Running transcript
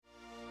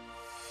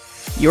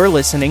You're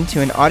listening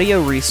to an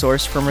audio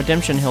resource from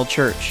Redemption Hill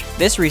Church.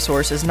 This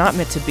resource is not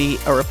meant to be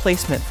a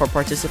replacement for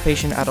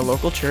participation at a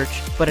local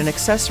church, but an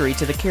accessory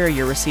to the care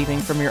you're receiving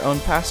from your own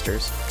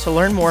pastors. To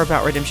learn more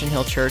about Redemption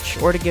Hill Church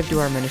or to give to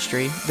our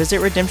ministry, visit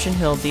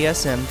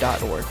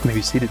redemptionhilldsm.org. You may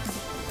be seated.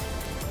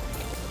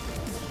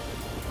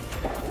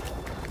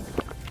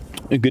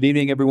 Good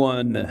evening,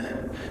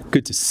 everyone.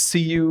 Good to see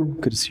you.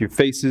 Good to see your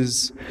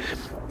faces.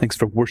 Thanks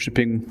for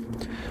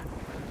worshiping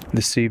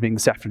this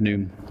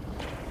afternoon.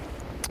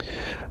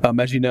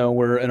 As you know,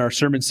 we're in our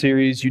sermon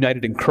series,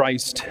 United in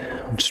Christ.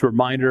 Just a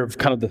reminder of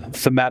kind of the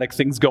thematic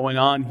things going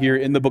on here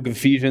in the book of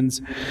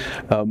Ephesians.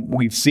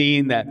 We've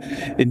seen that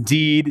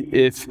indeed,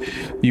 if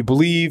you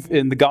believe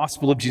in the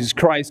gospel of Jesus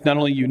Christ, not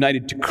only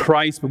united to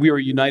Christ, but we are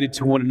united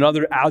to one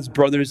another as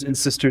brothers and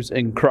sisters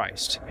in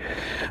Christ.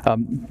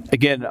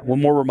 Again, one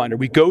more reminder.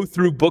 We go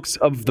through books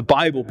of the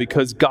Bible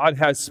because God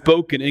has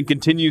spoken and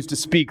continues to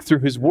speak through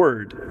His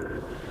Word.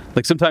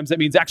 Like sometimes that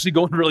means actually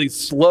going really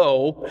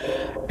slow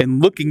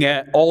and looking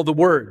at all the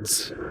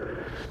words.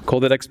 Call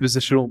that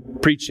expositional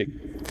preaching.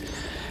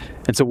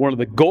 And so one of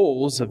the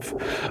goals of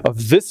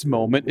this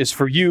moment is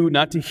for you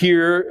not to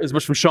hear as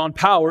much from Sean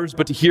Powers,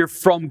 but to hear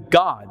from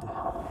God.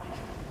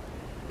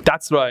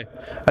 That's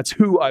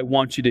who I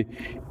want you to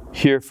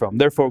hear from.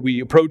 Therefore, we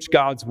approach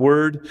God's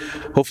Word,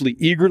 hopefully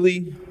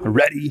eagerly,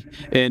 ready,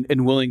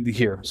 and willing to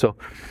hear. So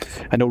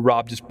I know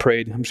Rob just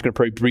prayed. I'm just going to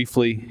pray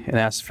briefly and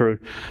ask for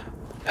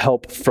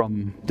help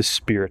from the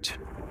Spirit.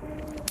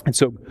 And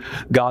so,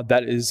 God,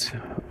 that is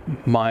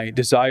my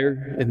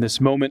desire in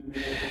this moment,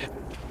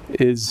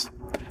 is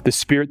the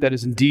Spirit that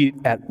is indeed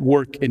at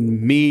work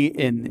in me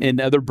and in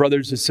other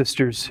brothers and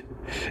sisters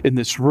in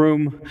this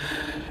room.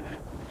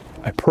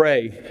 I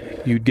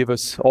pray you'd give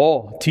us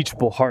all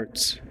teachable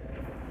hearts.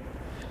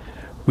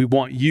 We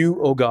want you,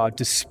 oh God,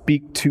 to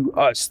speak to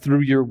us through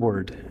your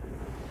word.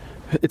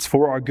 It's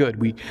for our good.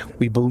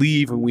 We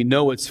believe and we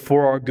know it's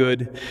for our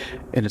good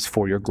and it's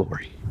for your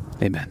glory.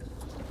 Amen.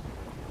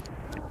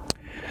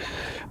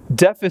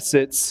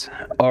 Deficits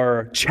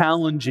are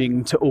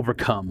challenging to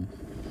overcome.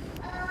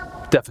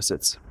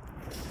 Deficits.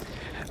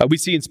 We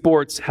see in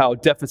sports how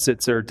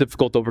deficits are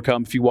difficult to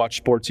overcome. If you watch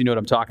sports, you know what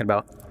I'm talking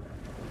about.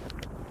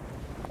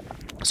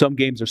 Some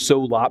games are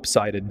so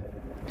lopsided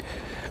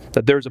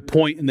that there's a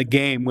point in the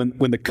game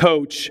when the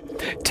coach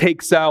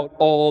takes out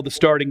all the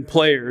starting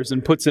players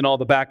and puts in all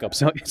the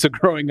backups. So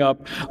growing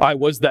up, I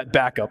was that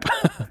backup.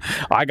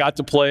 I got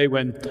to play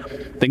when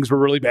things were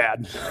really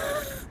bad.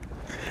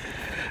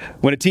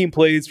 When a team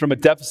plays from a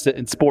deficit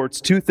in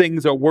sports, two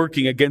things are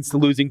working against the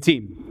losing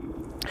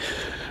team.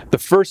 The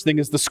first thing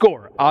is the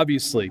score,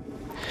 obviously.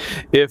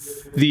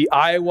 If the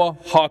Iowa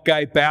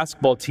Hawkeye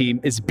basketball team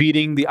is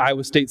beating the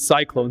Iowa State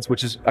Cyclones,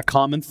 which is a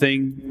common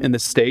thing in the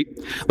state,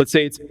 let's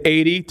say it's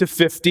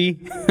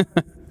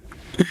 80-50.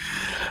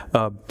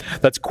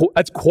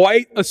 That's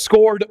quite a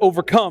score to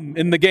overcome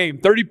in the game.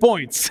 30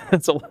 points.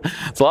 It's a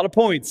lot of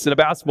points in a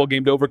basketball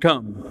game to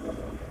overcome.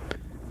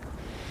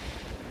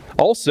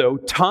 Also,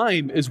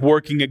 time is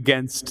working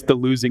against the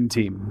losing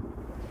team.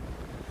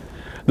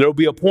 There will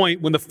be a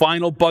point when the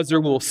final buzzer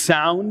will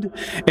sound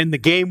and the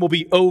game will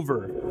be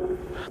over.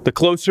 The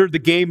closer the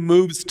game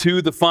moves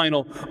to the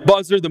final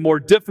buzzer, the more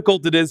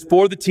difficult it is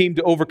for the team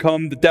to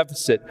overcome the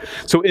deficit.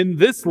 So in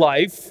this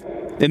life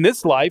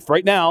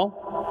right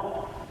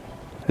now,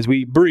 as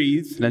we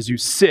breathe and as you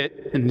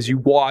sit and as you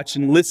watch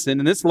and listen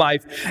in this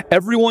life,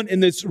 everyone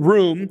in this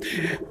room,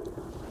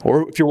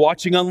 or if you're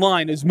watching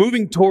online, is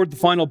moving toward the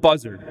final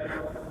buzzer.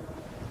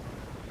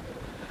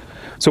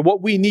 So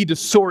what we need to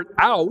sort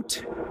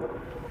out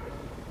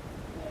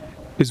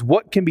is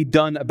what can be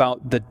done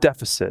about the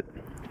deficit.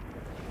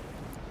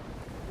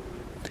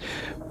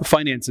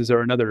 Finances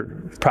are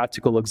another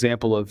practical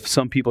example of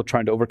some people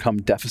trying to overcome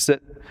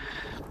deficit.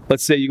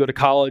 Let's say you go to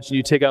college and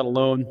you take out a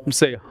loan, let's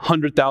say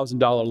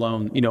 $100,000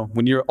 loan.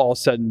 When you're all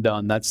said and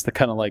done, that's the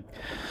kind of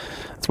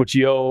that's what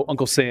you owe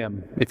Uncle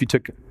Sam if you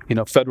took,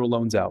 federal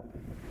loans out.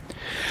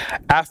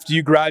 After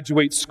you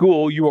graduate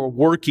school, you are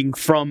working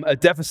from a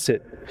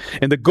deficit.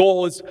 And the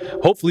goal is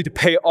hopefully to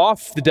pay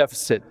off the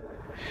deficit.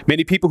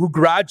 Many people who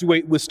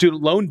graduate with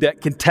student loan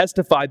debt can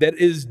testify that it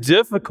is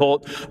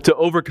difficult to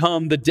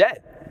overcome the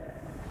debt.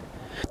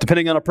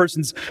 Depending on a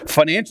person's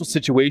financial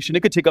situation,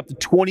 it could take up to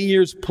 20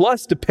 years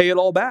plus to pay it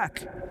all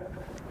back.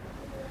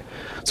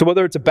 So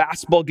whether it's a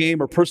basketball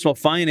game or personal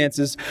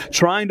finances,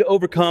 trying to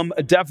overcome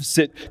a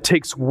deficit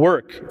takes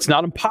work. It's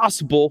not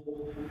impossible,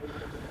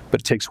 but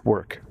it takes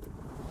work.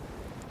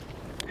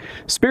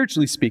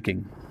 Spiritually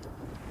speaking,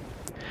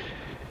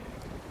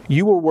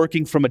 you were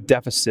working from a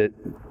deficit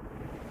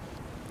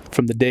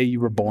from the day you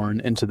were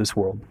born into this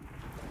world.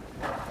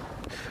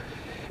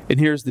 And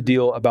here's the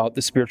deal about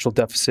the spiritual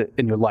deficit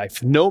in your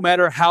life. No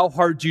matter how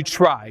hard you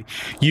try,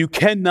 you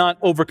cannot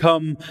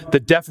overcome the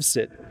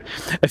deficit.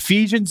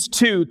 Ephesians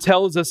 2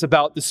 tells us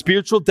about the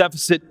spiritual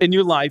deficit in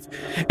your life,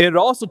 and it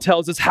also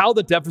tells us how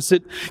the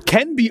deficit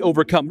can be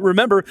overcome.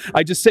 Remember,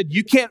 I just said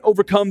you can't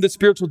overcome the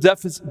spiritual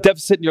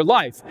deficit in your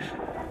life.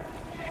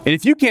 And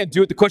if you can't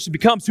do it, the question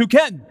becomes, who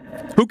can?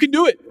 Who can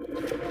do it?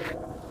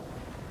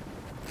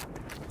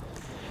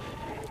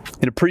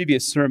 In a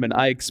previous sermon,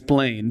 I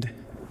explained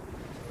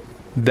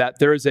that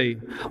there is a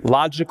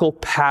logical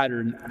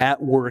pattern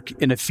at work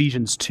in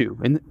Ephesians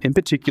 2, in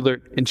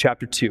particular in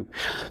chapter 2.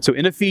 So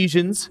in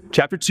Ephesians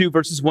chapter 2,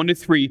 verses 1 to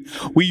 3,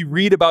 we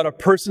read about a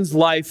person's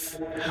life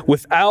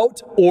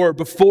without or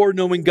before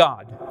knowing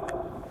God.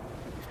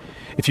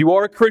 If you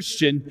are a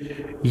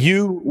Christian,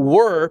 you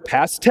were,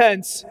 past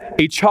tense,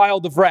 a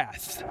child of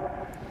wrath.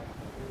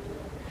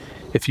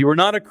 If you are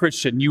not a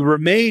Christian, you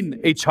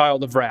remain a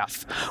child of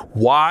wrath.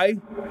 Why?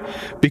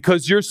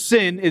 Because your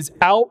sin is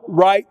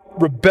outright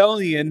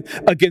rebellion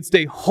against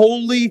a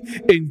holy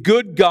and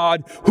good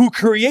God who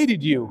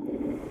created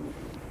you.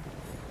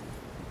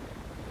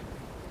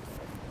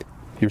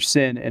 Your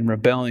sin and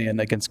rebellion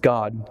against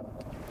God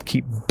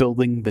keep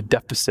building the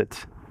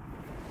deficit.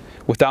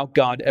 Without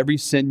God, every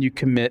sin you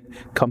commit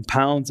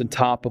compounds on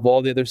top of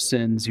all the other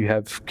sins you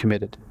have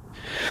committed.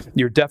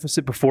 Your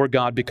deficit before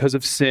God because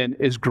of sin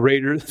is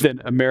greater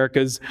than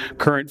America's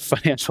current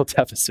financial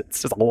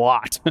deficits. It's a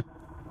lot.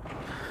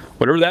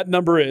 Whatever that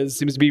number is,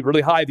 seems to be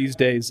really high these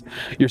days.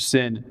 Your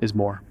sin is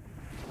more.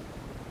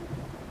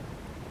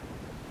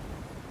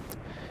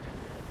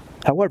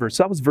 However,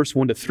 so that was verse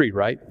 1 to 3,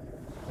 right?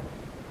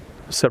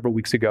 Several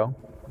weeks ago.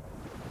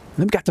 And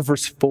then we got to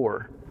verse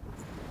 4.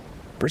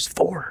 Verse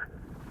 4.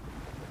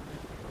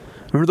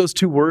 Remember those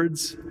two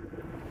words?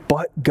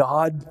 But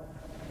God.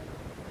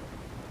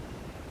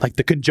 Like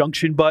the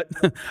conjunction but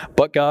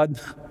God.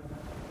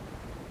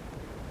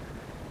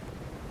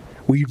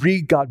 We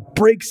read God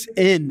breaks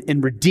in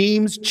and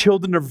redeems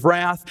children of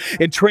wrath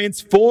and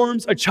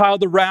transforms a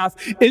child of wrath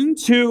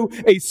into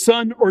a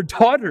son or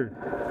daughter.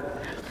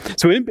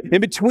 So in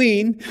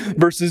between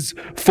verses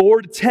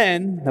 4 to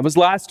 10, that was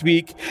last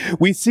week,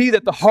 we see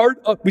the heart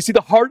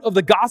of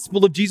the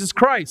gospel of Jesus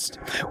Christ.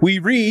 We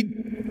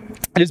read,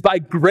 it is by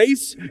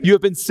grace you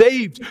have been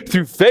saved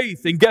through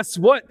faith. And guess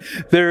what?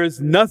 There is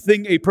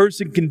nothing a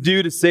person can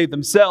do to save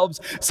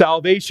themselves.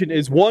 Salvation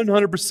is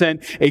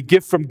 100% a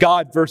gift from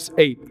God, verse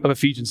 8 of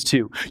Ephesians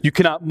 2. You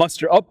cannot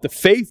muster up the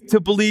faith to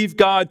believe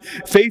God.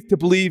 Faith to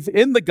believe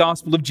in the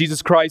gospel of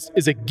Jesus Christ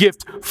is a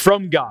gift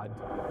from God.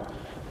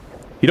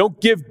 You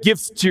don't give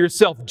gifts to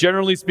yourself,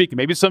 generally speaking.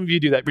 Maybe some of you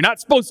do that. You're not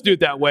supposed to do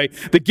it that way.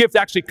 The gift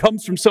actually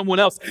comes from someone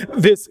else.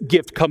 This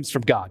gift comes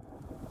from God.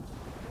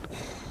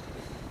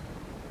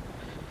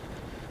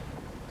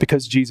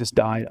 Because Jesus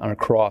died on a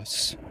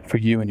cross for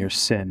you and your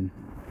sin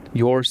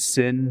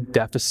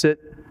deficit,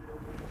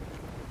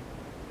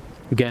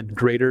 again,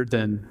 greater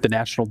than the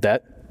national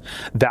debt,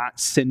 that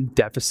sin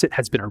deficit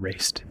has been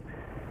erased.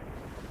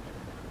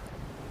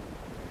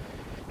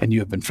 And you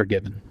have been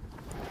forgiven.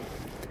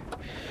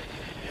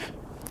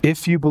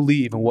 If you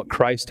believe in what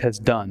Christ has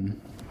done,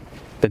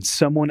 then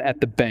someone at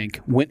the bank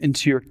went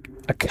into your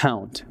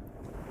account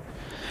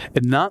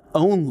and not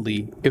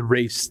only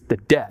erased the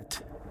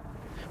debt,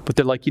 but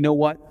they're like, you know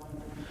what?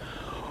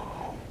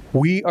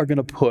 We are going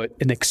to put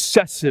an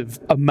excessive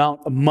amount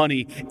of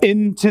money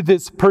into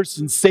this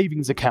person's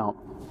savings account.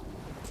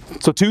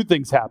 So two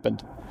things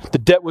happened. The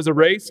debt was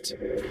erased,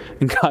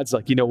 and God's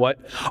like, you know what?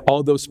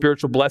 All those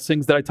spiritual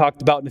blessings that I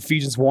talked about in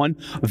Ephesians 1,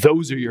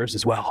 those are yours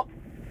as well.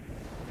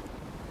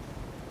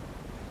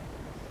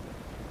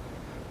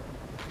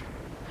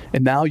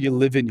 And now you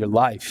live in your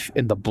life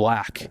in the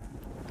black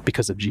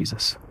because of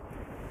Jesus.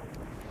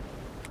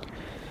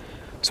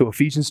 So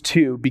Ephesians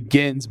 2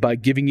 begins by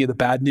giving you the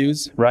bad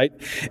news, right?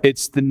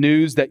 It's the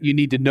news that you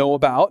need to know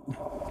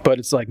about, but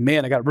it's like,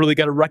 man, I really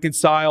got to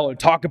reconcile and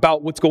talk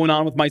about what's going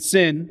on with my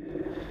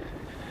sin.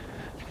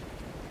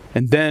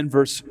 And then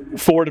verse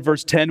 4 to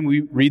verse 10,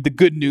 we read the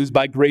good news,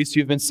 by grace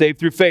you have been saved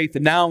through faith.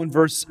 And now in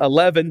verse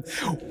 11,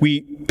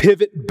 we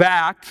pivot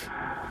back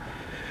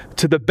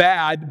to the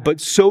bad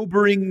but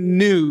sobering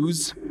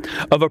news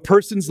of a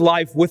person's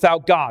life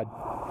without God.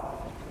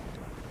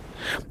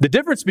 The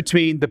difference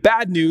between the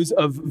bad news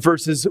of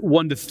verses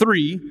 1 to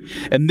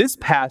 3 and this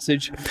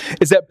passage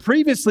is that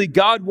previously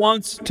God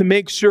wants to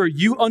make sure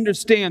you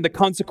understand the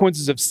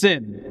consequences of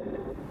sin.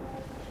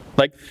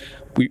 Like,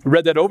 we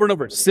read that over and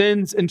over,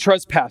 sins and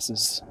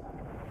trespasses.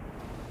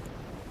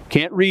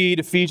 Can't read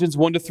Ephesians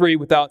 1 to 3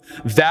 without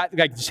that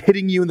guy just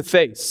hitting you in the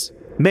face.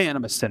 Man,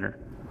 I'm a sinner.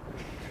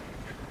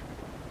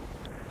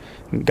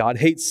 God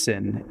hates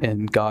sin,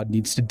 and God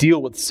needs to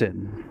deal with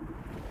sin.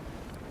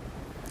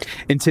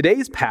 In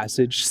today's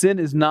passage, sin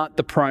is not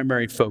the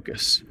primary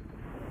focus.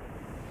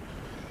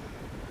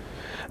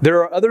 There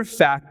are other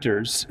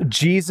factors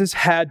Jesus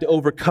had to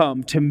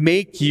overcome to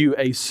make you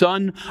a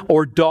son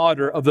or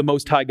daughter of the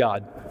Most High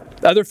God.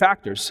 Other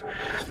factors.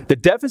 The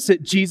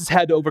deficit Jesus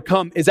had to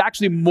overcome is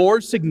actually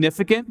more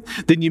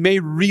significant than you may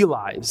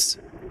realize.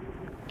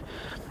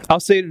 I'll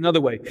say it another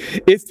way.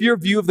 If your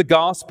view of the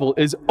gospel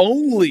is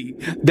only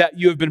that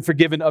you have been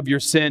forgiven of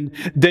your sin,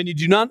 then you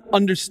do not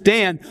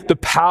understand the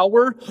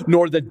power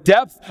nor the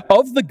depth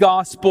of the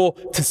gospel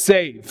to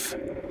save.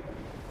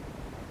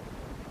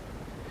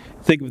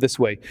 Think of it this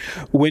way.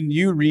 When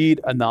you read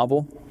a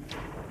novel,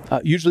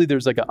 usually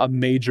there's like a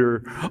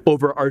major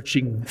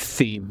overarching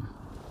theme.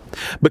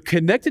 But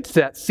connected to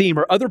that theme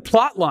are other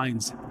plot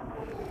lines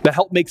that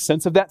help make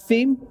sense of that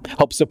theme,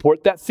 help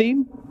support that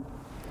theme.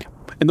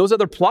 And those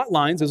other plot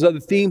lines, those other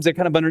themes that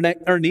kind of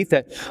underneath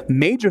that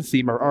major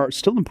theme are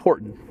still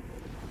important.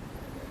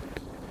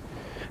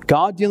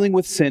 God dealing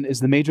with sin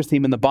is the major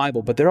theme in the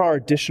Bible, but there are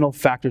additional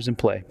factors in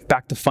play.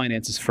 Back to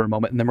finances for a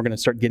moment, and then we're going to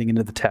start getting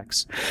into the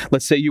text.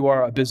 Let's say you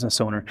are a business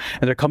owner,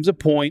 and there comes a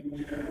point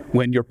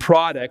when your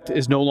product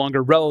is no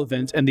longer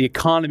relevant and the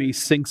economy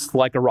sinks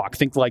like a rock.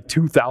 Think like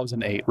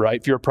 2008,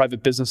 right? If you're a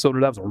private business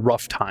owner, that was a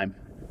rough time.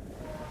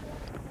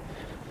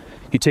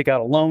 You take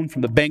out a loan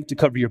from the bank to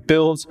cover your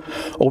bills.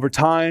 Over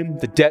time,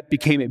 the debt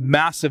became a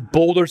massive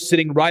boulder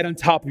sitting right on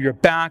top of your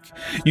back.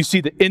 You see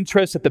the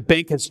interest that the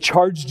bank has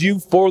charged you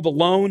for the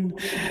loan.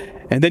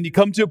 And then you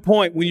come to a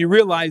point when you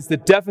realize the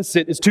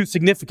deficit is too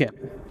significant.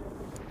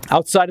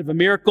 Outside of a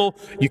miracle,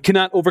 you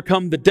cannot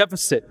overcome the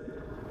deficit.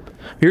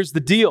 Here's the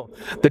deal.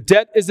 The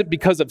debt isn't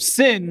because of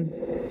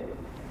sin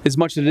as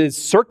much as it is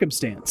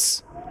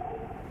circumstance.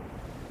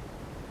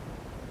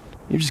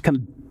 You're just kind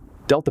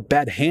of dealt a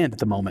bad hand at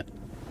the moment.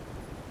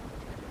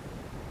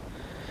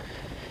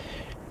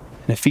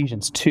 In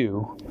Ephesians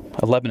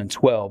 2:11 and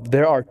 12,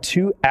 there are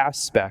two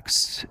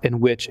aspects in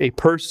which a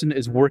person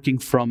is working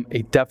from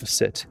a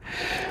deficit.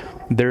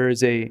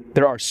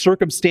 There are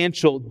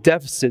circumstantial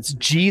deficits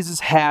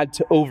Jesus had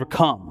to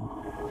overcome.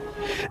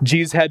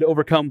 Jesus had to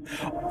overcome,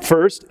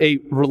 first, a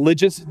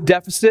religious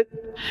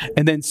deficit,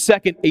 and then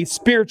second, a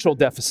spiritual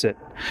deficit.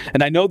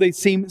 And I know they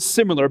seem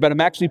similar, but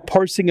I'm actually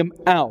parsing them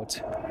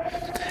out.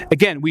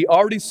 Again, we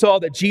already saw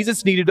that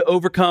Jesus needed to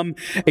overcome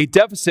a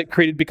deficit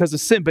created because of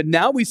sin, but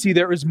now we see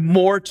there is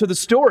more to the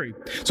story.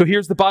 So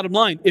here's the bottom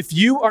line. If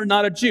you are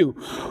not a Jew,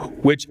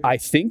 which I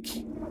think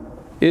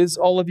is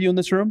all of you in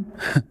this room,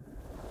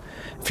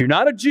 if you're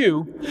not a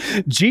Jew,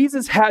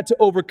 Jesus had to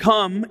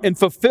overcome and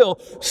fulfill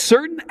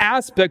certain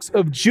aspects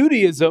of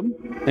Judaism,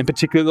 in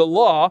particular the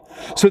law,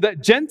 so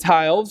that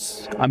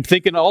Gentiles, I'm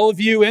thinking all of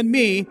you and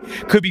me,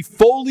 could be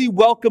fully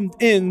welcomed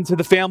into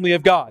the family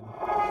of God.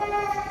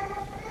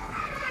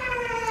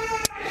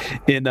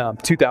 In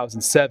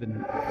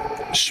 2007,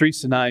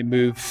 Shreese and I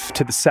moved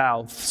to the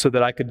South so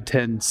that I could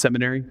attend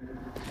seminary,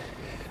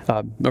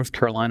 North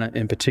Carolina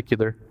in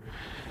particular.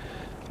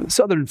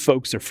 Southern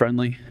folks are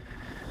friendly.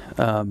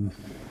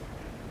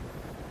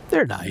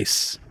 They're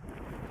nice.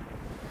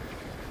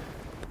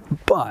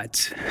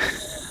 But,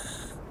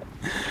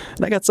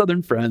 and I got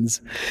Southern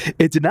friends,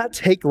 it did not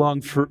take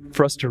long for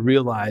us to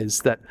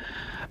realize that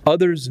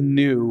others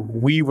knew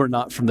we were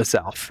not from the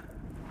South.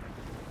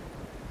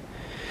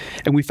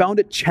 And we found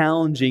it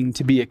challenging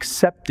to be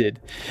accepted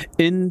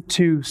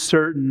into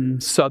certain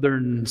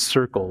Southern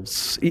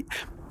circles.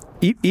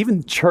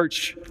 Even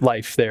church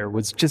life there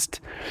was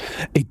just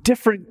a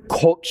different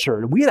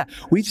culture. We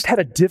just had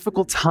a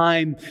difficult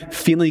time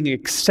feeling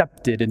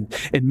accepted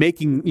and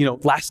making,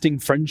 lasting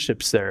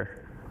friendships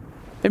there.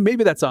 And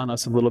maybe that's on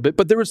us a little bit,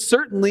 but there was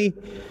certainly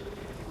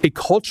a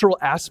cultural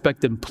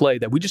aspect in play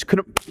that we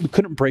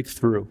couldn't break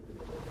through.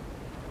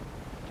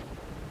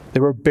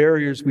 There were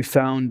barriers we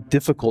found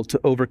difficult to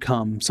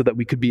overcome so that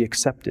we could be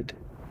accepted.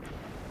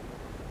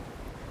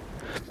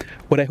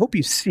 What I hope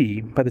you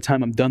see by the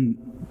time I'm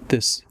done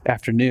this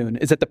afternoon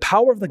is that the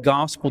power of the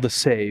gospel to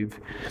save,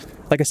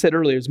 like I said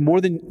earlier, is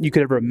more than you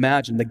could ever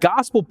imagine. The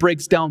gospel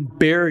breaks down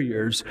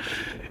barriers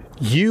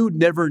you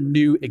never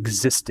knew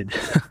existed.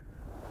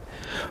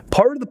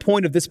 Part of the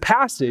point of this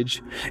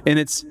passage, and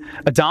it's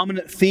a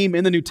dominant theme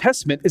in the New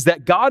Testament, is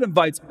that God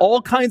invites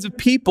all kinds of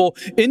people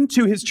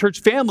into his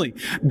church family.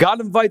 God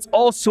invites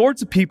all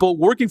sorts of people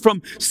working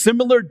from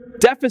similar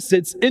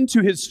deficits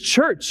into his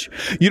church.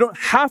 You don't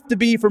have to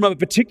be from a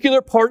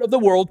particular part of the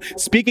world,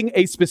 speaking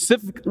a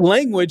specific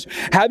language,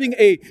 having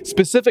a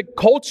specific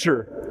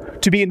culture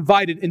to be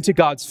invited into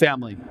God's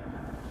family.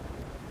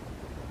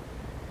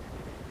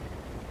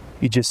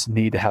 You just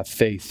need to have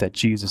faith that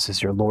Jesus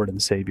is your Lord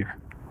and Savior.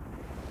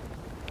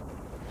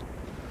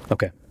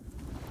 Okay,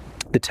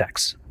 the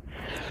text.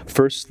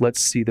 First,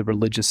 let's see the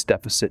religious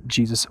deficit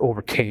Jesus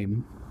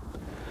overcame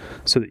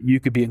so that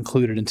you could be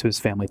included into his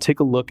family. Take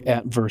a look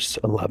at verse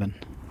 11.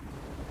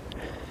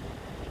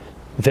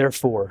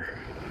 Therefore,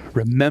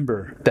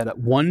 remember that at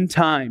one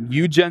time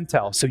you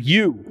Gentiles, so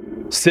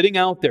you sitting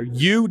out there,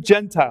 you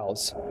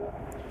Gentiles,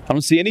 I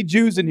don't see any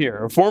Jews in here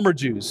or former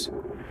Jews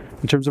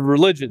in terms of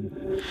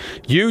religion.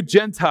 You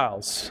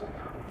Gentiles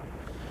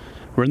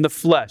were in the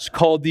flesh,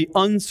 called the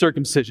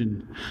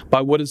uncircumcision by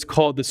what is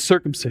called the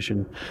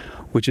circumcision,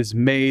 which is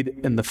made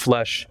in the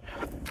flesh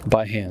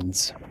by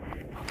hands.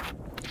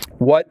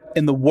 What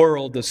in the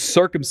world does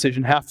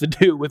circumcision have to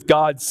do with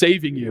God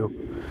saving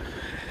you?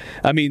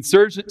 I mean,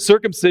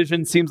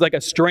 circumcision seems like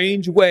a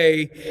strange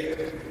way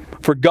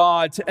for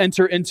God to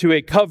enter into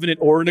a covenant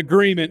or an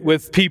agreement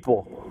with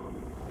people.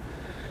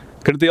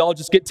 Couldn't they all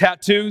just get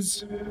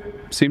tattoos?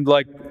 Seemed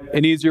like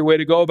an easier way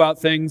to go about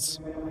things.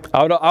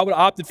 I would have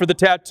opted for the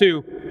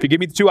tattoo. If you give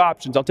me the two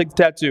options, I'll take the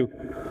tattoo.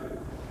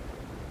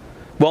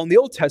 Well, in the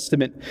Old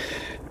Testament,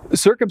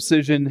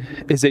 Circumcision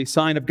is a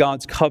sign of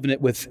God's covenant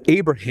with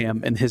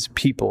Abraham and his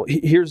people.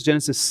 Here's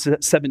Genesis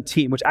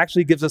 17, which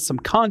actually gives us some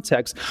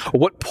context of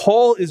what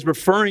Paul is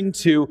referring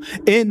to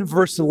in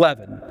verse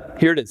 11.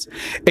 Here it is.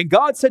 And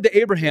God said to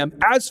Abraham,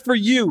 "As for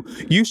you,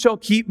 you shall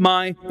keep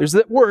my," there's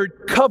that word,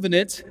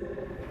 covenant,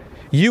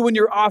 "you and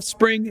your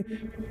offspring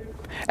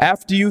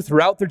after you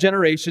throughout their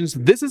generations.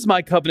 This is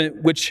my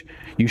covenant which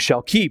you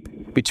shall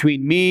keep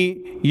between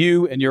me,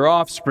 you, and your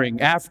offspring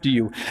after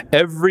you.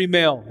 Every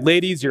male,"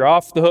 ladies, you're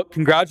off the hook,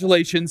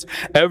 congratulations.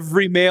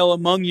 "Every male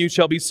among you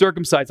shall be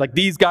circumcised." Like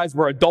these guys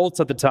were adults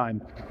at the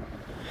time.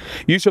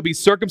 "You shall be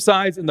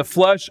circumcised in the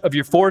flesh of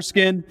your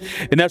foreskin,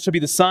 and that shall be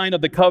the sign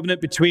of the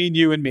covenant between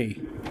you and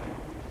me."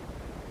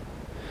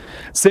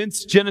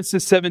 Since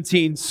Genesis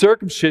 17,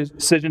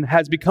 circumcision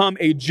has become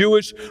a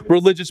Jewish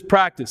religious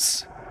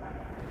practice.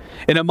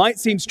 And it might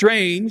seem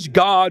strange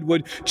God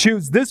would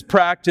choose this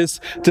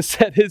practice to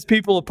set his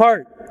people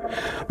apart.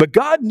 But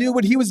God knew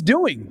what he was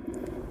doing.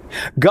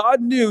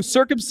 God knew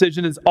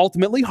circumcision is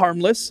ultimately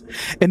harmless,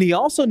 and he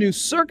also knew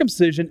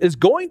circumcision is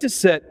going to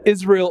set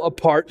Israel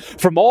apart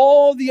from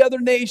all the other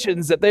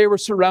nations that they were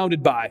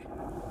surrounded by.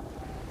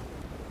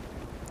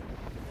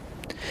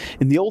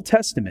 In the Old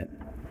Testament,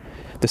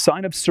 the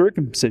sign of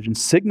circumcision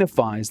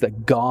signifies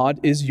that God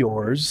is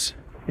yours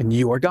and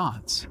you are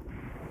God's.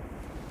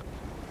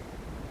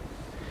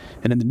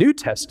 And in the New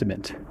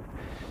Testament,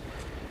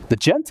 the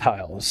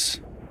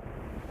Gentiles,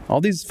 all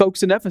these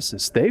folks in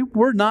Ephesus, they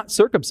were not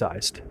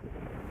circumcised.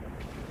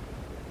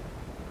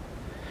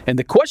 And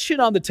the question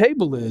on the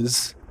table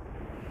is,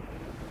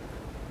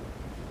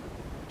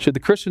 should the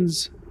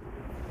Christians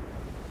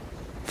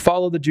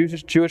follow the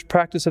Jewish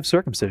practice of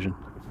circumcision?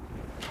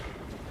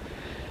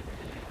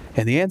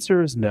 And the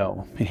answer is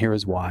no, and here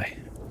is why.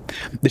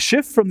 The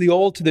shift from the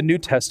Old to the New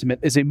Testament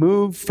is a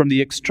move from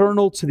the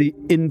external to the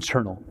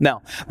internal.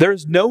 Now, there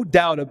is no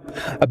doubt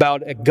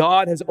about it.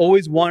 God has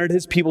always wanted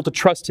his people to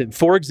trust him.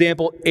 For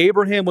example,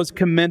 Abraham was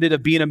commended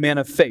of being a man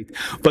of faith.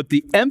 But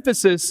the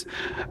emphasis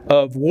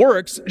of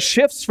works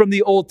shifts from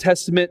the Old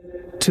Testament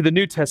to the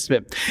New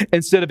Testament.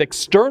 Instead of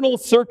external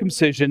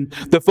circumcision,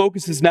 the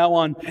focus is now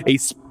on a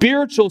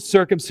spiritual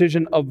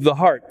circumcision of the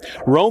heart.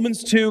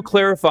 Romans 2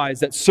 clarifies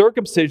that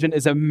circumcision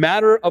is a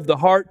matter of the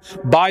heart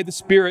by the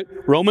Spirit.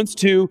 Romans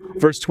 2,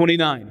 verse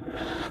 29.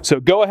 So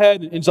go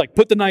ahead and just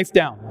put the knife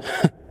down.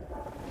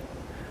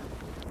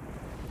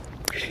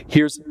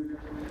 Here's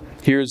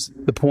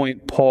the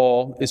point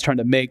Paul is trying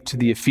to make to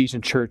the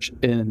Ephesian church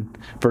in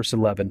verse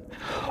 11.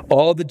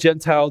 All the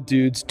Gentile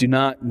dudes do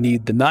not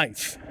need the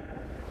knife.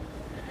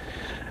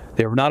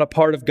 They were not a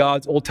part of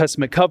God's Old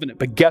Testament covenant.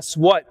 But guess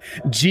what?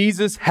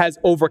 Jesus has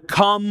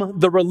overcome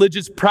the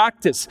religious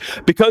practice.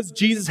 Because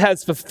Jesus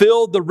has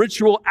fulfilled the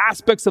ritual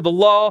aspects of the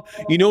law,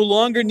 you no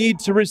longer need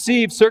to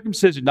receive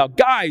circumcision. Now,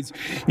 guys,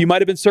 you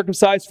might have been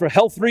circumcised for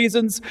health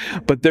reasons,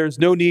 but there's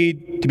no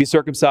need to be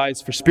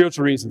circumcised for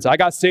spiritual reasons. I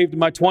got saved in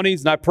my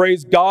 20s, and I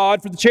praise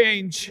God for the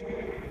change.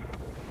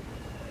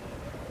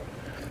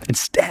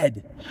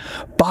 Instead,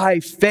 by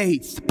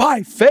faith,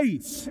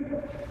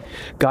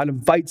 God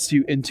invites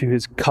you into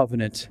his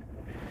covenant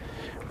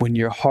when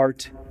your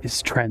heart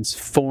is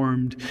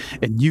transformed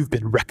and you've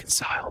been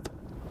reconciled.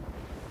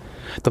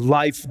 The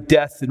life,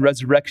 death, and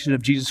resurrection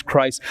of Jesus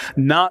Christ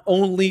not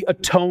only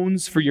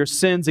atones for your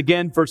sins,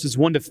 again, verses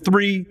 1 to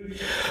 3,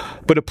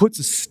 but it puts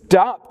a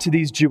stop to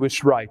these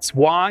Jewish rites.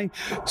 Why?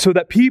 So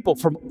that people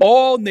from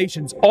all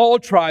nations, all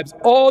tribes,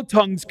 all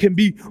tongues can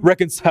be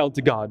reconciled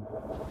to God.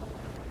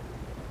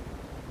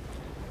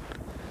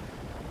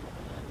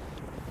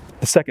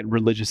 The second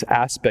religious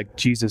aspect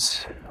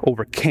Jesus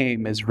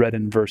overcame is read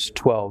in verse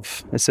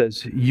 12. It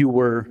says, "You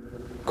were,"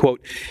 quote,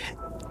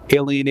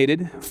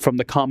 "alienated from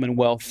the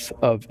commonwealth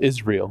of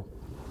Israel."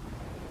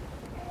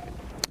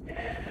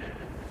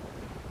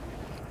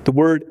 The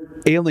word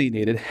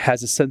alienated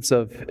has a sense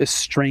of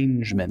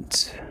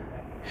estrangement.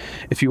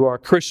 If you are a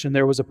Christian,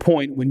 there was a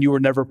point when you were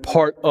never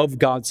part of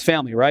God's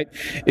family, right?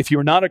 If you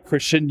are not a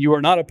Christian, you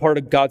are not a part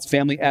of God's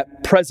family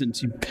at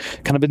present. You've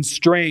kind of been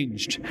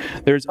estranged.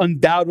 There's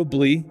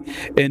undoubtedly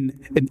an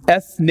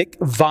ethnic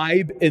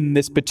vibe in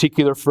this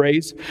particular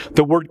phrase.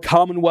 The word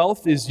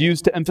commonwealth is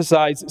used to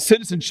emphasize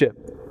citizenship.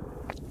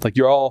 Like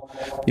you're all,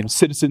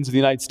 citizens of the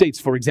United States,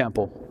 for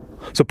example.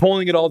 So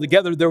pulling it all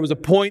together, there was a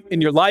point in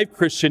your life,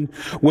 Christian,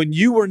 when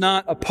you were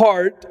not a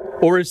part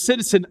or a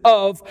citizen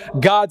of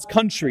God's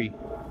country.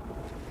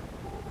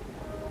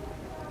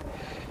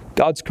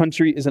 God's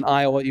country is in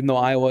Iowa, even though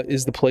Iowa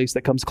is the place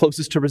that comes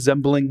closest to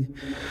resembling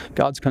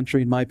God's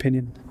country, in my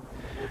opinion.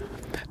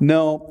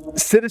 No,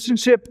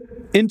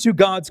 citizenship into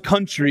God's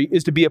country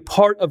is to be a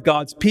part of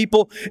God's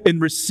people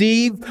and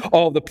receive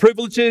all the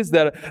privileges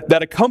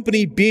that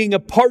accompany being a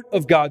part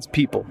of God's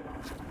people.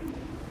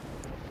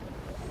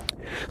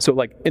 So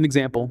an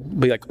example,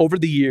 over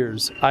the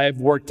years, I've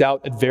worked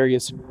out at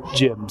various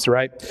gyms,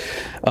 right?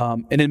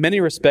 And in many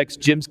respects,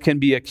 gyms can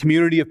be a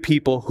community of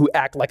people who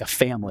act like a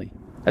family.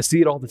 I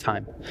see it all the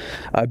time.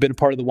 I've been a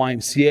part of the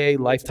YMCA,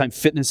 Lifetime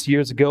Fitness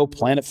years ago,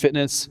 Planet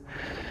Fitness.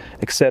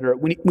 etc.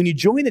 When you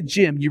join a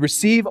gym, you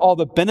receive all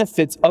the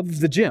benefits of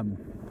the gym,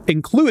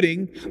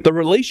 including the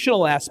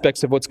relational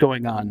aspects of what's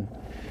going on.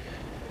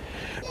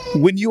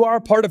 When you are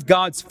a part of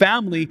God's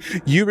family,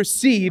 you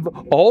receive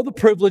all the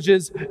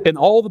privileges and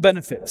all the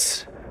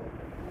benefits.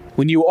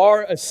 When you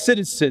are a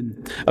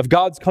citizen of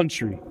God's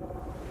country.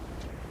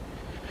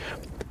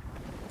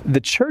 The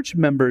church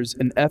members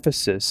in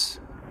Ephesus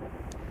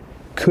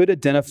could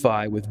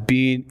identify with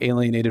being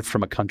alienated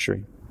from a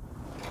country.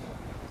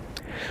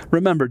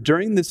 Remember,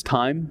 during this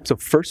time, so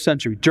first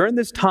century, during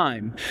this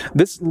time,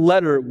 this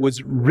letter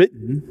was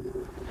written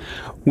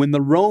when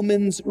the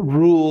Romans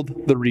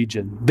ruled the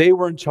region. They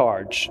were in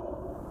charge.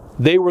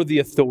 They were the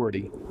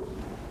authority.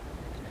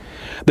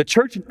 The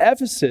church in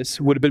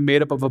Ephesus would have been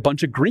made up of a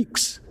bunch of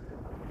Greeks.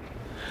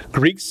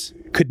 Greeks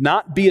could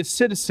not be a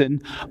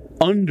citizen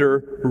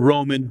under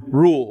Roman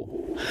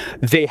rule.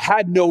 They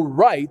had no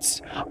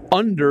rights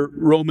under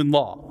Roman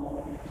law.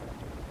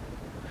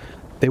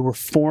 They were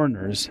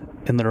foreigners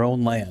in their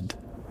own land.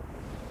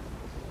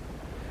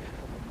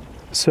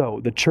 So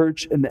the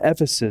church in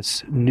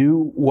Ephesus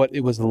knew what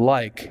it was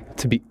like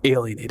to be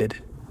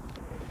alienated.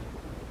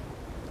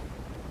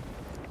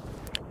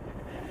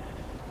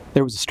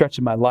 There was a stretch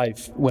in my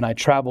life when I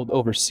traveled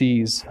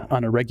overseas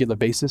on a regular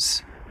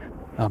basis.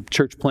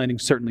 Church planting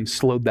certainly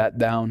slowed that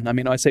down. I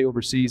mean, I say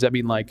overseas, I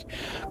mean like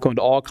going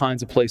to all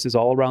kinds of places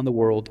all around the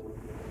world.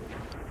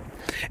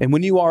 And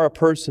when you are a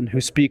person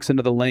who speaks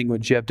another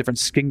language, you have different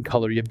skin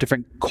color, you have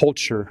different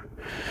culture.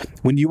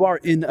 When you are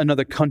in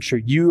another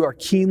country, you are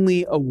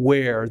keenly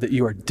aware that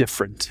you are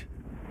different.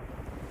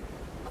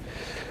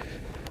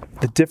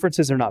 The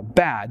differences are not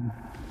bad,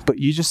 but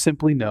you just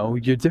simply know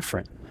you're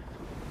different.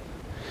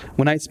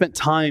 When I spent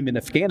time in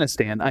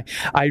Afghanistan,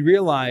 I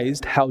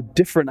realized how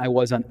different I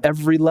was on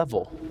every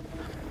level.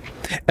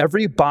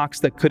 Every box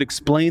that could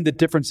explain the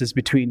differences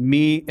between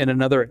me and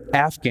another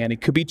Afghan,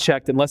 it could be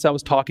checked unless I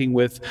was talking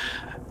with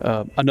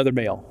another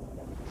male.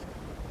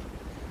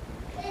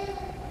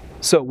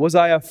 So was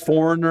I a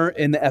foreigner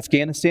in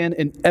Afghanistan?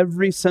 In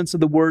every sense of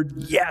the word,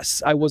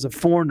 yes, I was a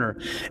foreigner,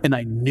 and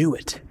I knew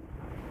it.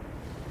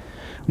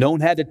 No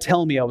one had to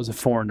tell me I was a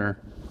foreigner.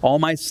 All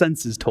my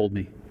senses told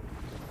me.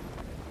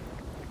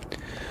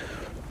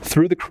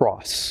 Through the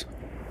cross,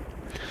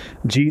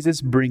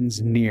 Jesus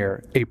brings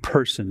near a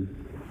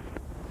person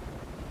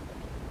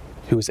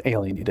who is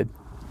alienated.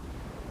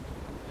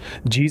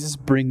 Jesus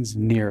brings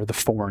near the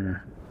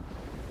foreigner.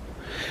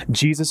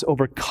 Jesus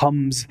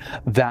overcomes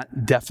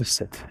that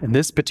deficit. In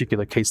this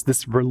particular case,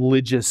 this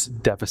religious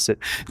deficit.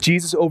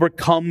 Jesus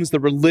overcomes the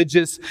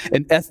religious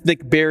and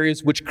ethnic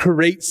barriers which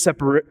create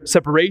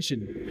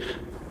separation.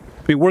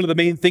 I mean, one of the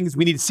main things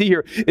we need to see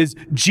here is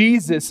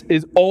Jesus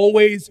is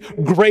always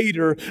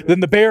greater than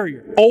the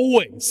barrier.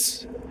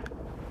 Always.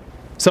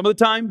 Some of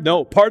the time,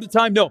 no. Part of the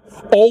time, no.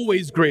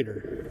 Always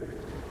greater.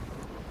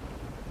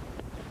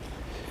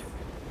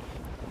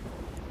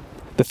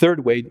 The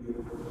third way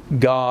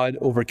God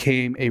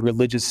overcame a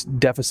religious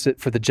deficit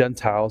for the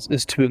Gentiles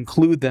is to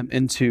include them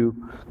into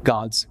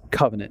God's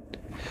covenant.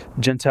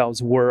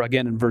 Gentiles were,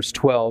 again in verse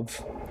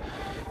 12,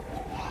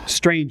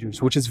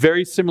 strangers, which is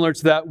very similar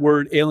to that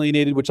word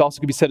alienated, which also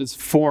could be said as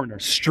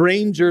foreigners.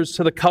 Strangers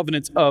to the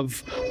covenants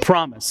of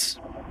promise.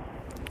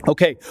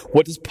 Okay,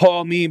 what does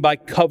Paul mean by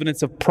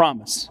covenants of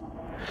promise?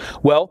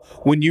 Well,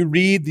 when you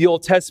read the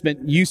Old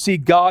Testament, you see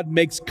God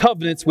makes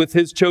covenants with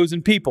his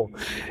chosen people.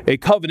 A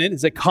covenant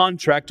is a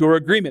contract or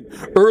agreement.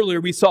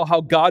 Earlier, we saw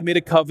how God made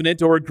a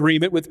covenant or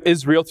agreement with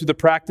Israel through the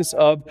practice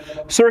of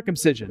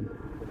circumcision.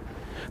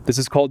 This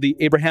is called the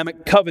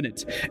Abrahamic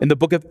covenant. In the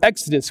book of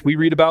Exodus, we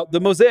read about the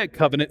Mosaic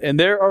covenant, and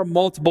there are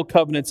multiple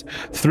covenants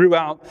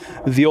throughout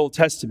the Old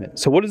Testament.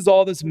 So what does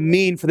all this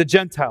mean for the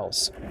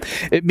Gentiles?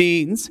 It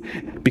means,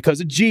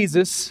 because of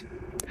Jesus,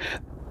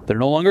 they're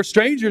no longer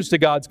strangers to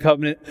God's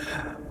covenant,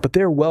 but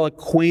they're well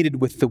acquainted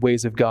with the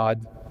ways of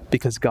God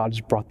because God has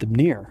brought them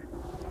near.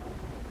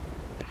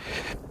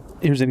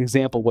 Here's an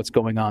example of what's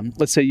going on.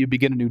 Let's say you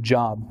begin a new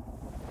job.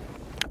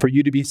 For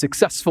you to be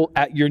successful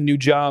at your new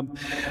job,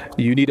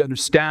 you need to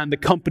understand the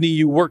company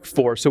you work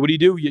for. So what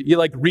do? You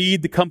like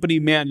read the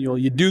company manual.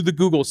 You do the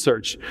Google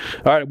search.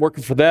 All right, I'm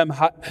working for them.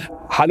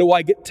 How do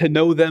I get to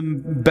know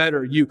them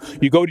better? You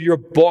go to your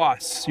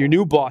boss, your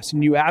new boss,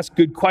 and you ask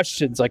good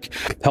questions like,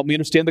 help me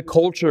understand the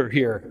culture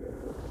here.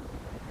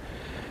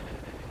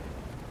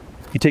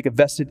 You take a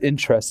vested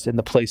interest in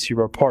the place you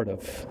are a part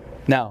of.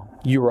 Now,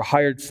 you were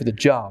hired for the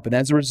job, and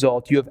as a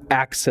result, you have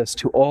access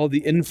to all the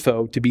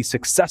info to be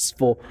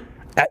successful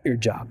at your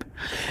job.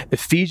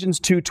 Ephesians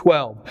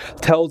 2:12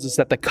 tells us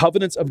that the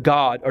covenants of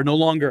God are no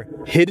longer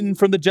hidden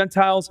from the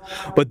Gentiles,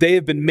 but they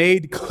have been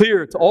made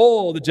clear to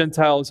all the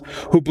Gentiles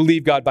who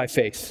believe God by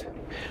faith.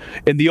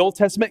 In the Old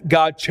Testament,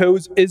 God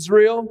chose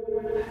Israel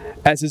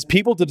as his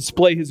people to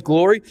display his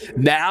glory.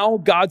 Now,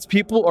 God's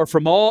people are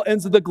from all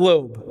ends of the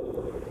globe.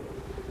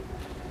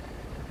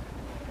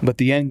 But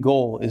the end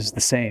goal is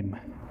the same.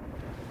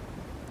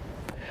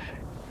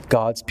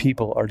 God's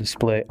people are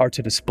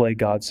to display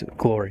God's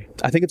glory.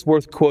 I think it's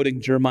worth quoting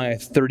Jeremiah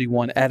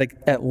 31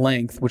 at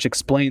length, which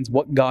explains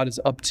what God is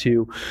up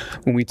to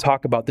when we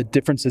talk about the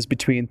differences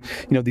between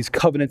these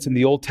covenants in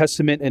the Old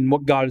Testament and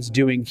what God is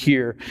doing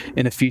here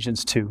in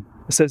Ephesians 2.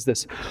 It says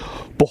this: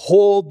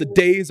 "Behold, the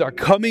days are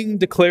coming,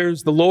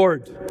 declares the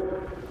Lord,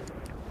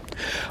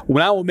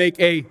 when I will make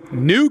a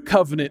new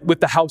covenant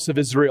with the house of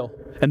Israel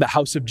and the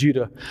house of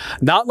Judah,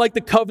 not like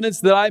the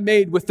covenants that I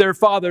made with their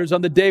fathers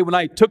on the day when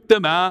I took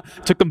them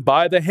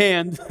by the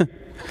hand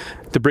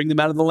to bring them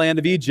out of the land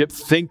of Egypt."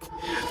 Think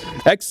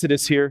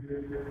Exodus here.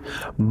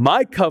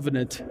 "My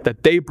covenant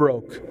that they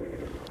broke,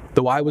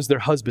 though I was their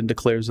husband,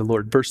 declares the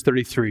Lord." Verse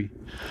 33,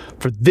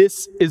 "For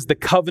this is the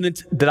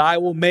covenant that I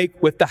will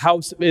make with the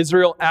house of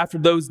Israel after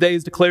those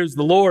days, declares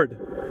the Lord.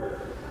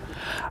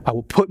 I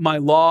will put my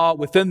law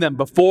within them.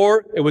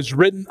 Before it was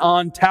written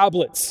on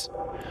tablets,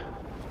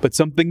 but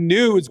something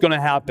new is going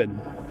to happen.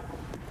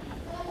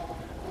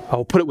 I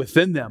will put it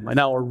within them, and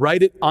I will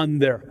write it on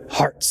their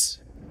hearts.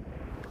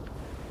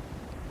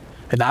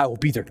 And I will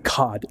be their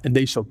God, and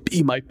they shall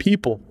be my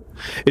people.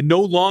 And no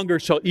longer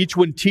shall each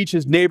one teach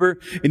his neighbor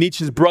and each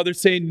his brother,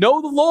 saying,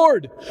 'Know the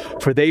Lord,'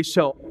 for they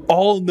shall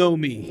all know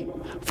me,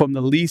 from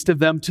the least of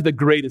them to the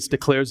greatest,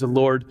 declares the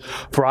Lord.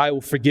 For I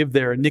will forgive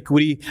their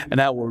iniquity, and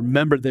I will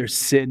remember their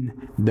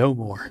sin no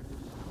more."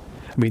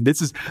 I mean,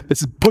 this is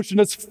pushing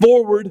us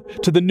forward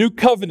to the new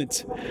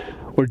covenant,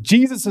 where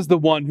Jesus is the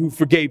one who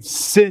forgave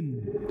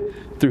sin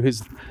through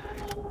his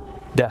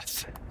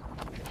death.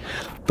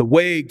 The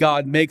way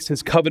God makes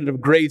his covenant of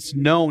grace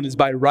known is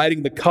by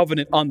writing the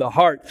covenant on the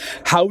heart.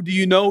 How do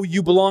you know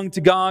you belong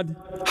to God?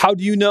 How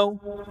do you know?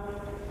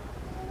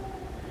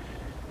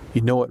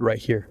 You know it right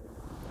here.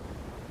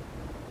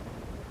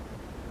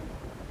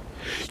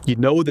 You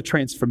know the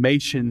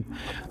transformation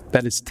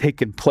that has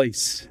taken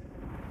place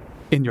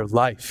in your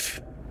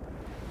life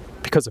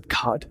because of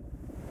God.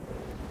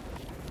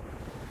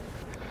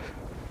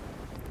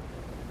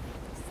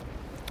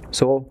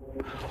 So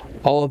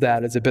all of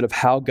that is a bit of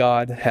how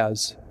God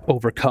has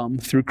overcome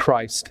through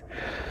Christ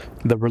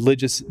the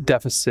religious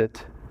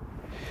deficit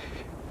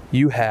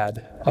you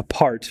had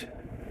apart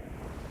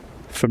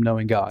from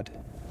knowing God.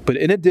 But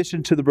in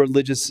addition to the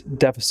religious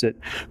deficit,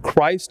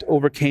 Christ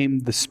overcame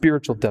the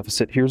spiritual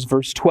deficit. Here's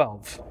verse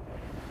 12.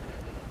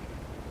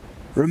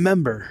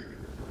 "Remember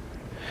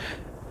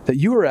that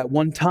you were at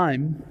one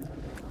time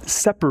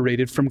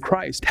separated from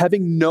Christ,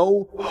 having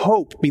no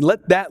hope." I mean,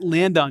 let that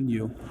land on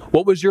you.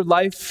 What was your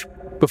life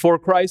before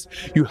Christ?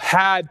 You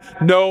had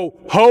no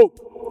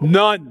hope.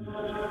 None.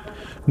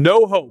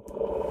 No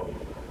hope.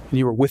 And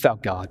you were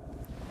without God.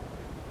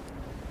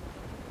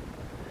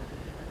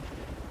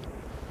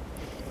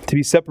 To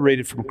be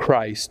separated from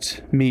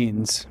Christ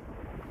means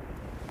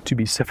to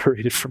be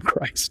separated from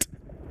Christ.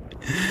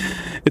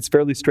 It's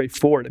fairly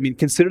straightforward. I mean,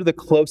 consider the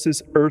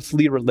closest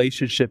earthly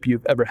relationship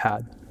you've ever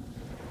had.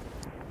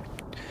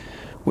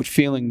 What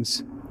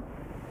feelings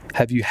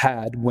have you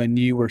had when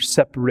you were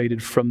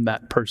separated from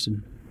that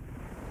person?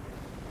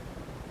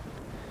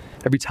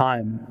 Every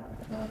time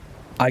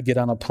I get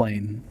on a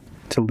plane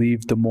to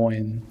leave Des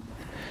Moines,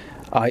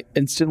 I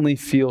instantly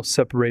feel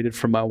separated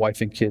from my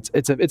wife and kids.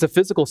 It's a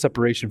physical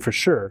separation for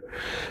sure,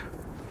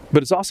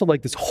 but it's also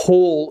like this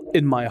hole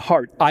in my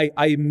heart. I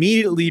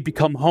immediately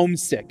become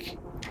homesick.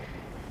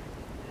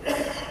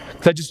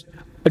 I just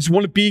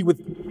want to be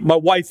with my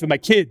wife and my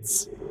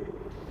kids.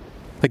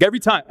 Like every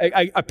time,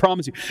 I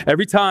promise you,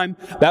 every time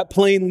that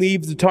plane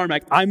leaves the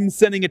tarmac, I'm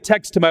sending a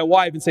text to my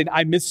wife and saying,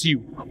 "I miss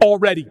you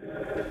already."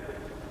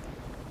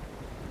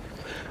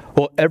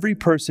 Well, every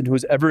person who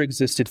has ever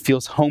existed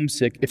feels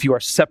homesick if you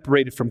are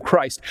separated from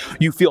Christ.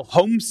 You feel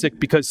homesick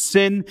because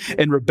sin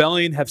and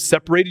rebellion have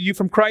separated you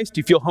from Christ.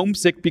 You feel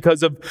homesick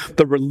because of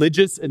the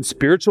religious and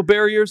spiritual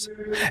barriers.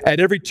 At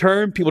every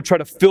turn, people try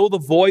to fill the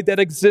void that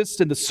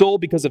exists in the soul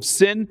because of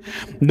sin.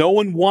 No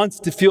one wants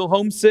to feel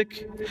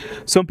homesick.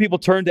 Some people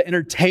turn to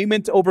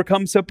entertainment to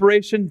overcome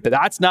separation, but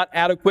that's not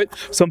adequate.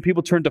 Some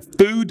people turn to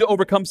food to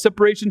overcome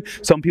separation.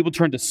 Some people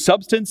turn to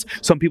substance.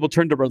 Some people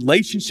turn to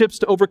relationships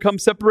to overcome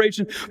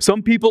separation.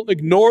 Some people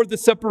ignore the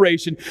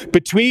separation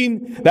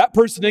between that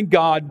person and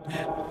God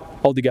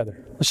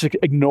altogether. Let's just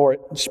ignore it.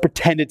 Just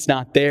pretend it's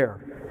not there.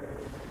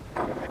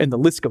 And the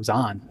list goes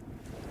on.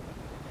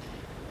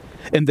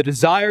 And the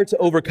desire to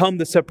overcome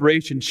the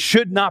separation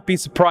should not be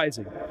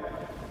surprising.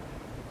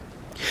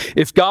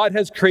 If God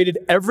has created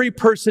every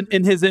person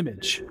in his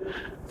image,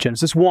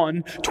 Genesis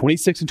 1,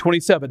 26 and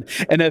 27.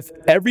 And if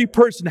every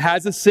person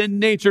has a sin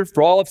nature,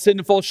 for all have sinned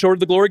and fall short of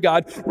the glory of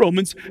God,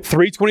 Romans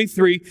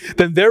 3:23,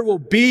 then there will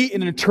be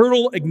an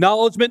eternal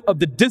acknowledgement of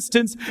the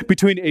distance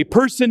between a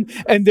person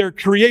and their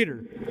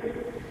creator.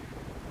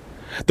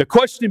 The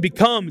question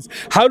becomes,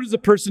 how does a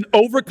person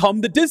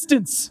overcome the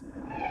distance?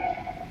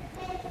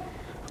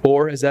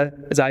 Or, as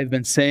I've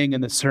been saying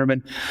in the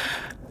sermon,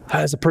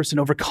 how does a person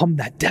overcome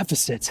that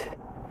deficit?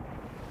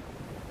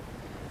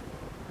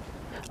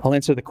 I'll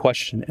answer the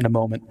question in a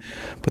moment,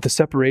 but the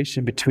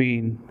separation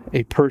between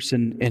a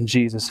person and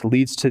Jesus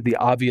leads to the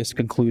obvious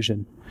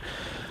conclusion.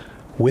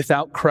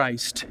 Without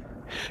Christ,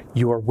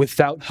 you are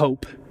without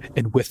hope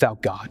and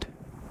without God.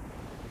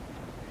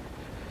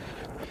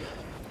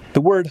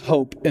 The word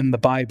hope in the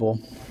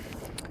Bible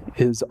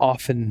is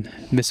often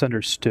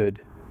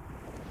misunderstood.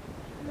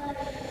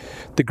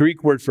 The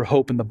Greek word for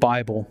hope in the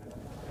Bible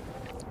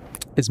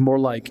is more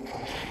like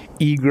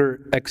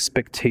eager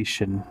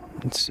expectation.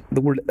 It's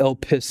the word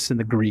elpis in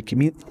the Greek. I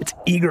mean, it's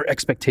eager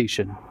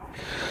expectation.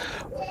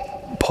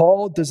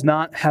 Paul does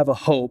not have a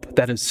hope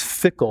that is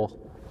fickle,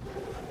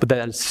 but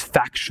that is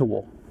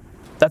factual.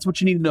 That's what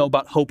you need to know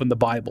about hope in the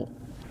Bible.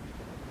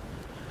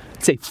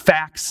 It's a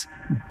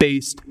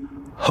facts-based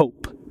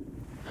hope.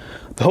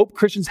 The hope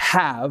Christians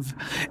have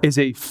is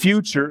a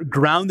future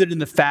grounded in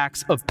the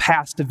facts of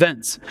past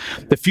events.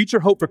 The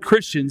future hope for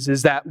Christians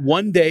is that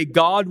one day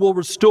God will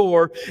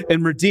restore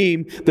and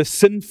redeem the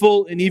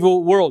sinful and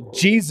evil world.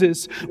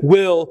 Jesus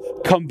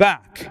will come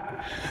back.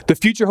 The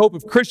future hope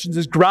of Christians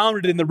is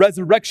grounded in the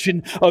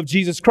resurrection of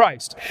Jesus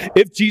Christ.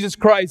 If Jesus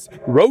Christ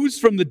rose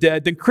from the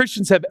dead, then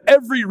Christians have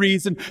every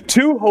reason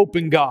to hope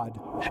in God.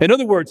 In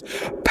other words,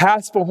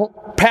 past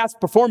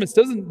performance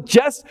doesn't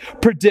just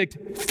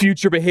predict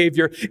future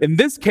behavior. In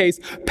this case,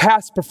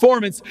 past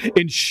performance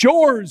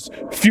ensures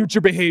future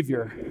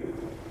behavior.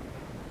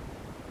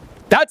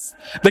 That's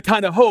the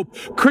kind of hope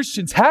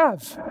Christians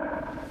have.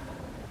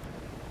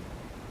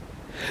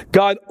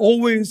 God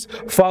always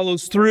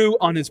follows through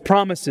on his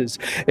promises.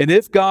 And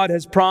if God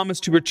has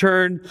promised to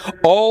return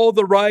all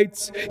the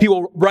rights, he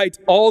will right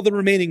all the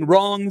remaining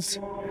wrongs.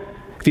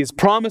 If he has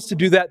promised to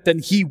do that, then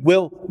he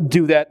will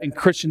do that. And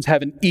Christians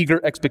have an eager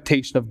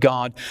expectation of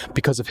God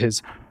because of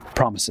his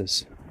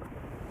promises.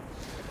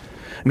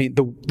 I mean,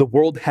 the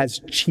world has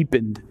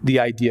cheapened the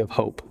idea of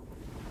hope.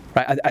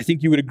 Right? I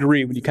think you would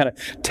agree when you kind of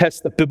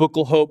test the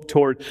biblical hope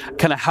toward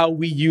kind of how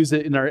we use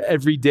it in our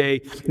everyday,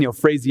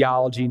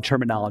 phraseology and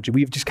terminology.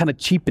 We've just kind of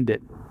cheapened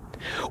it.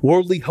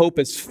 Worldly hope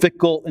is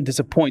fickle and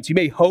disappoints. You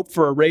may hope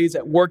for a raise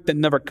at work that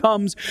never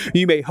comes.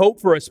 You may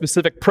hope for a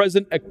specific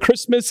present at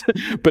Christmas,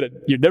 but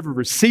you never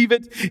receive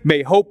it. You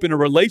may hope in a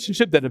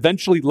relationship that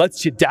eventually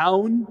lets you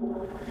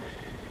down.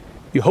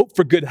 You hope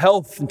for good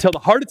health until the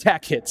heart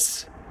attack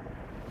hits.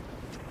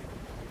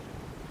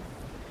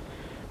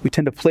 We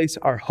tend to place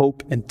our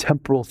hope in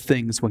temporal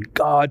things when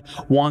God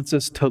wants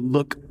us to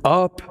look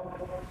up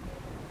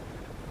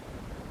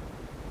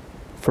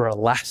for a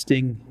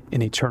lasting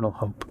and eternal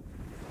hope.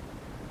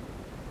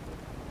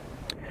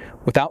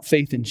 Without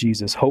faith in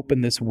Jesus, hope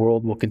in this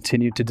world will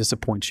continue to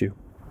disappoint you.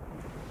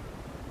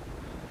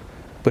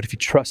 But if you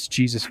trust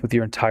Jesus with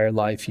your entire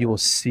life, you will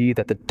see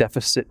that the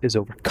deficit is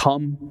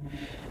overcome.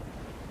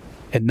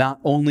 And not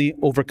only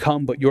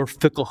overcome, but your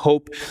fickle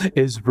hope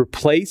is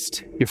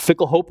replaced. Your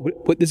fickle hope,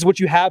 this is what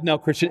you have now,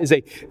 Christian, is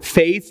a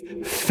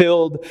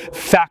faith-filled,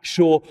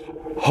 factual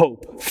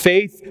hope.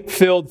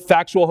 Faith-filled,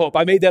 factual hope.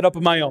 I made that up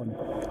on my own.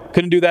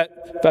 Couldn't do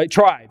that. I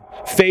tried.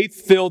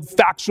 Faith-filled,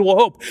 factual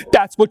hope.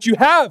 That's what you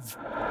have.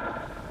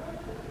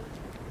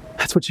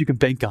 That's what you can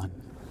bank on.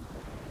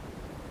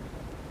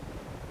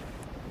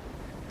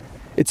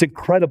 It's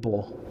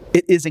incredible.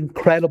 It is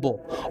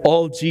incredible.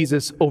 All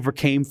Jesus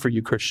overcame for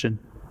you, Christian.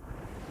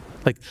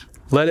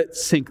 Let it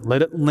sink.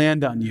 Let it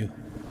land on you.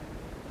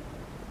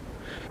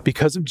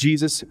 Because of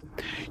Jesus,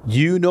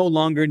 you no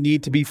longer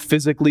need to be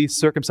physically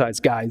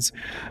circumcised, guys.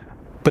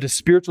 But a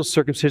spiritual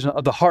circumcision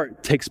of the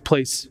heart takes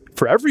place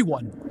for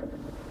everyone.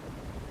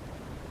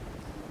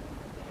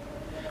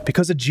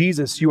 Because of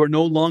Jesus, you are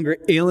no longer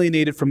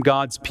alienated from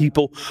God's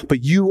people,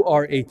 but you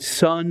are a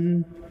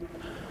son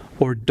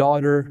or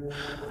daughter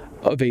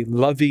of a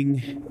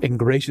loving and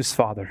gracious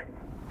Father.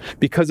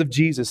 Because of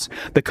Jesus,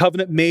 the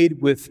covenant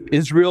made with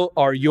Israel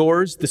are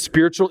yours, the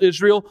spiritual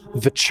Israel,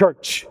 the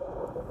church.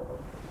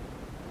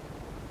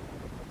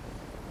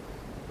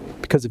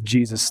 Because of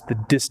Jesus, the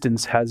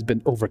distance has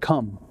been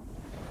overcome.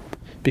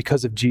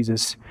 Because of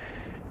Jesus,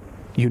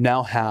 you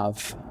now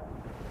have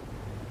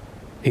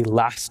a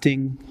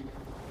lasting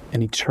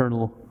and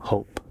eternal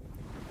hope.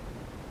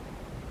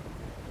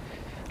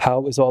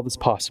 How is all this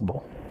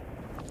possible?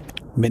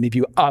 Many of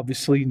you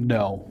obviously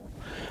know.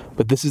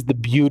 But this is the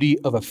beauty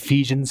of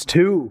Ephesians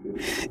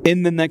 2.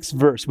 In the next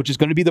verse, which is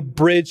going to be the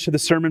bridge to the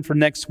sermon for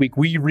next week,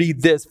 we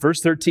read this,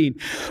 verse 13.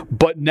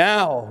 But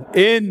now,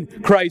 in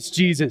Christ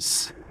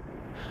Jesus,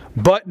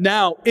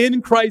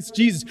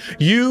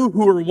 you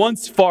who were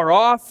once far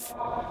off,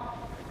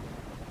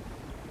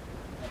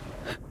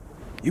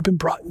 you've been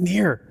brought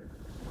near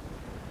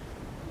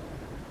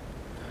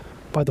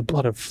by the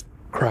blood of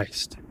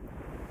Christ.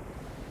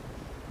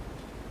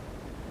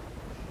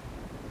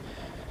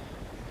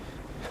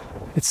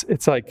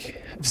 It's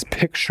like this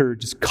picture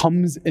just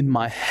comes in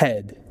my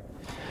head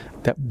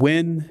that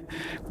when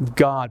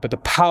God, by the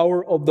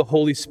power of the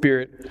Holy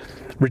Spirit,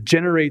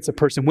 regenerates a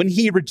person, when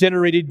he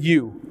regenerated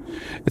you,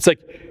 it's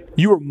like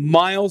you were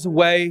miles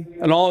away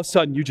and all of a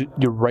sudden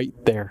you're right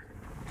there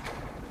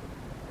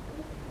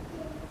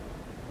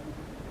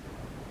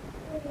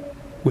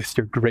with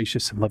your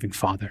gracious and loving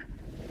Father.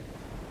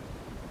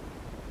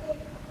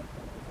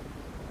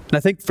 And I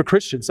think for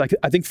Christians,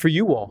 I think for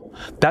you all,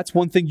 that's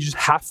one thing you just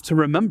have to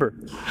remember.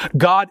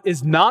 God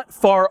is not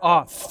far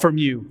off from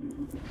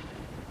you.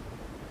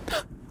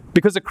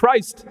 Because of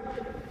Christ,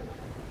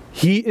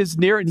 He is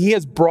near and He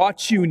has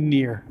brought you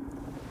near.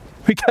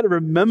 We got to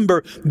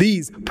remember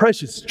these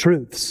precious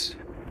truths.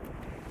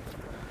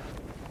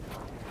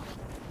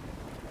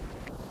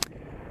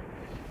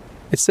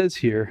 It says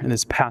here in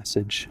this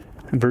passage,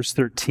 in verse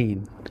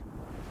 13,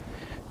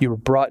 you were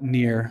brought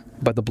near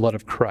by the blood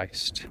of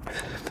Christ.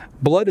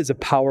 Blood is a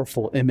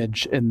powerful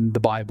image in the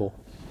Bible.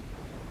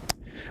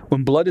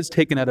 When blood is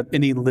taken out of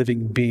any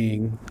living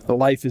being,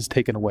 life is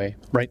taken away,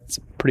 right? It's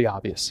pretty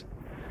obvious.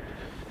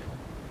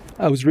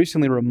 I was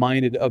recently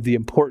reminded of the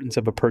importance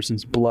of a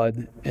person's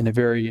blood in a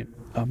very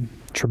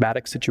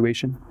traumatic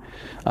situation.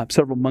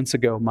 Several months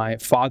ago, my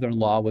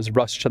father-in-law was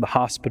rushed to the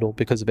hospital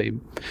because of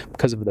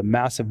the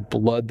massive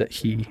blood that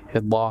he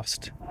had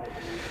lost.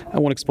 I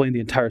won't explain the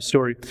entire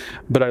story,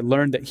 but I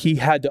learned that he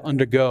had to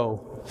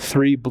undergo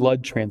 3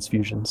 blood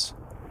transfusions.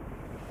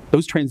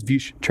 Those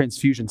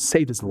transfusions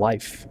saved his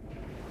life.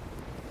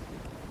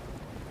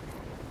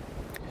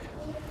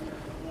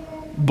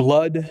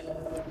 Blood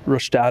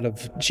rushed out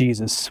of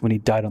Jesus when He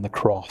died on the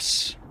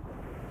cross.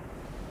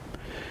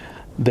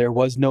 There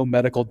was no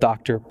medical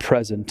doctor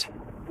present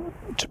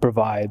to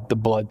provide the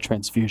blood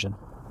transfusion.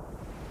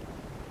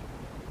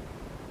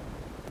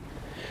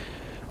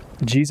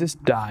 Jesus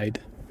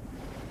died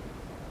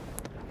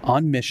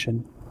on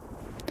mission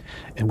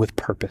and with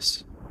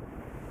purpose.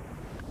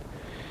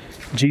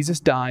 Jesus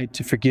died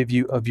to forgive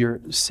you of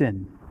your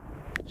sin.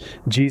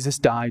 Jesus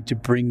died to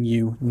bring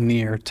you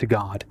near to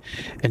God.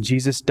 And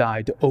Jesus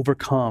died to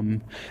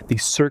overcome the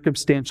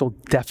circumstantial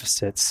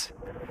deficits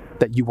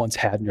that you once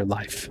had in your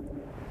life.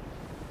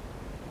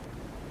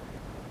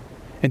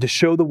 And to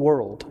show the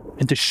world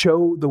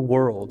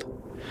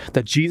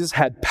that Jesus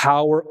had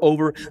power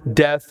over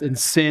death and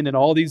sin and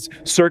all these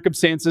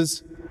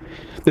circumstances,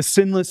 the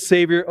sinless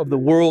Savior of the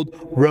world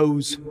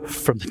rose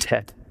from the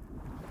dead.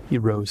 He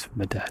rose from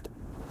the dead.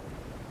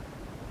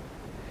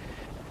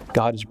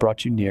 God has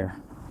brought you near.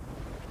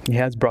 He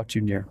has brought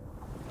you near.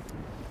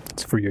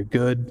 It's for your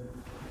good.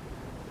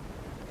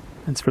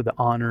 It's for the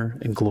honor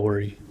and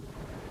glory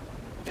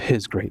of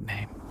His great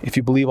name. If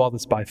you believe all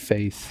this by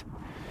faith,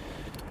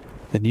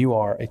 then you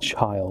are a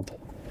child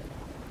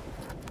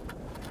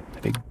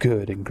of a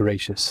good and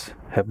gracious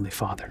Heavenly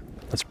Father.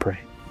 Let's pray.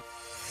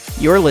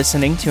 You're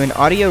listening to an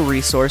audio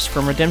resource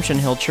from Redemption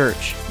Hill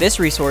Church. This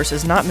resource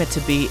is not meant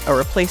to be a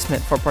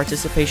replacement for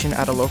participation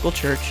at a local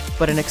church,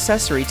 but an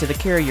accessory to the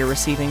care you're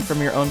receiving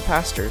from your own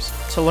pastors.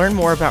 To learn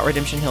more about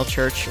Redemption Hill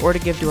Church or to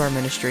give to our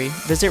ministry,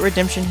 visit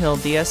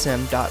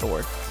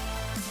redemptionhilldsm.org.